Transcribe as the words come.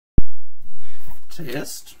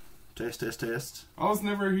Test. Test. I was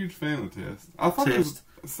never a huge fan of Test. I thought it was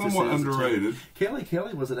somewhat underrated.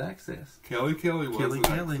 Kelly was at Access. Kelly was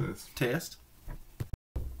at Access. Test.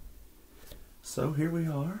 So here we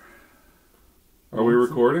are. Are we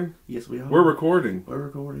recording? Yes, we are. We're recording.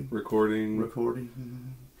 Recording.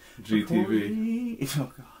 GTV.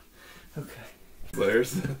 Oh, God. Okay.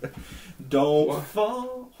 There's. Don't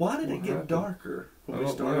fall. Why did it get darker when we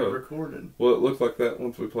started recording? Well, it looked like that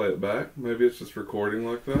once we play it back. Maybe it's just recording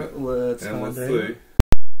like that. Let's find out. See.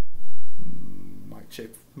 Mic check.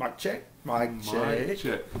 Mic check. Mic check.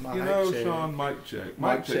 Sean, mic check.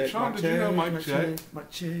 Mic check. Sean, did you know mic check? Mic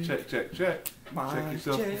check. Check. Check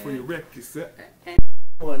yourself before you wreck yourself.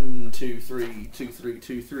 1 2 3 2 3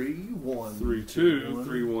 2 3 1 3 2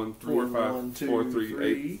 3 1 4 5 4 3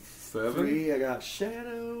 8 7 3. I got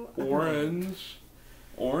shadow. Orange.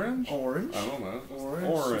 I don't know.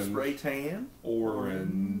 Orange. Spray tan.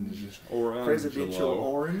 Orange. Presidential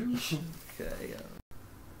orange. Okay.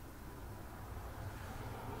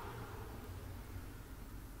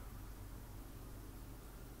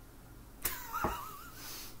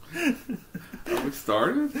 Are we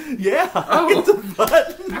started? Yeah. Oh. Hit the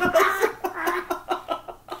button.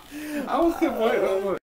 I was waiting.